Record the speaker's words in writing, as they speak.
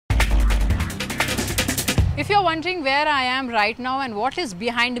If you're wondering where I am right now and what is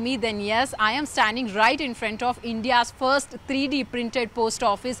behind me, then yes, I am standing right in front of India's first 3D printed post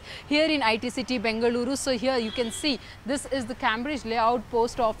office here in IT city Bengaluru. So here you can see this is the Cambridge layout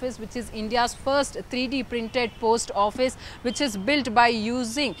post office, which is India's first 3D printed post office, which is built by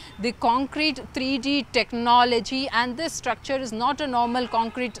using the concrete 3D technology. And this structure is not a normal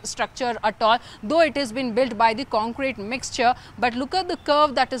concrete structure at all, though it has been built by the concrete mixture. But look at the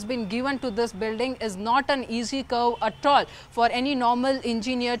curve that has been given to this building is not an easy curve at all for any normal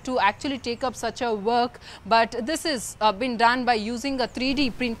engineer to actually take up such a work, but this is been done by using a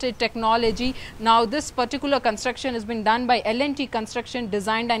 3D printed technology. Now this particular construction has been done by L&T Construction,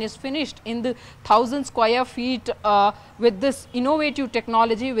 designed and is finished in the 1,000 square feet with this innovative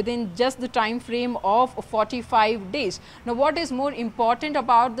technology within just the time frame of 45 days. Now what is more important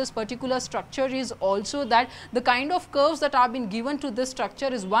about this particular structure is also that the kind of curves that have been given to this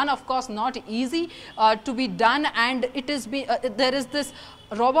structure is one, of course, not easy to be done, and it is there is this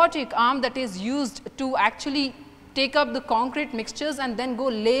robotic arm that is used to actually take up the concrete mixtures and then go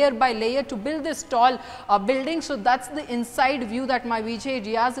layer by layer to build this tall building. So that's the inside view that my VJ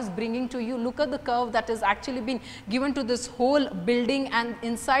Riaz is bringing to you. Look at the curve that has actually been given to this whole building, and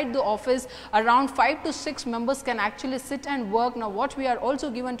inside the office around 5 to 6 members can actually sit and work. Now what we are also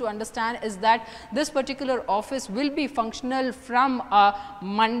given to understand is that this particular office will be functional from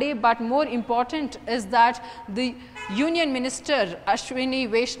Monday, but more important is that the Union Minister Ashwini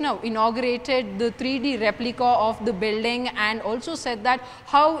Vaishnaw inaugurated the 3D replica of the building and also said that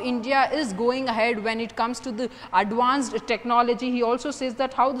how India is going ahead when it comes to the advanced technology. He also says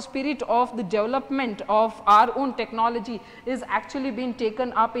that how the spirit of the development of our own technology is actually being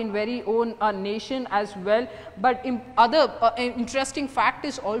taken up in very own nation as well. But other interesting fact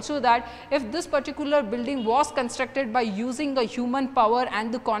is also that if this particular building was constructed by using the human power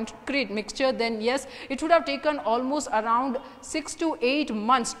and the concrete mixture, then yes, it would have taken almost around 6 to 8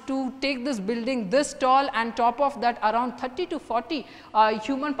 months to take this building this tall, and top of that around 30 to 40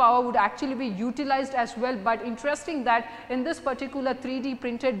 human power would actually be utilized as well. But interesting that in this particular 3D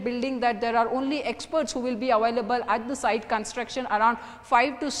printed building that there are only experts who will be available at the site construction, around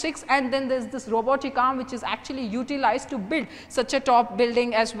 5 to 6, and then there is this robotic arm which is actually utilized to build such a top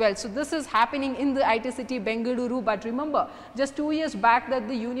building as well. So this is happening in the IT city Bengaluru. But remember, just 2 years back that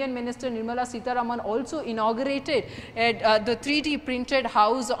the Union Minister Nirmala Sitharaman also inaugurated the 3D printed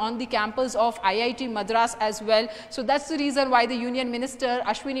house on the campus of IIT Madras as well. So that's the reason why the Union Minister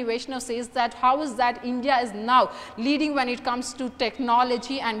Ashwini Vaishnaw says that how is that India is now leading when it comes to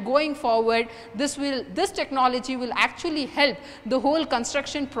technology, and going forward this technology will actually help the whole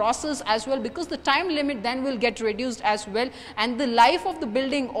construction process as well, because the time limit then will get reduced as well, and the life of the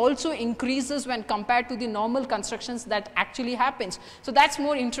building also increases when compared to the normal constructions that actually happens. So that's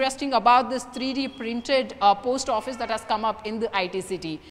more interesting about this 3D printed post office that has come up in the IT city.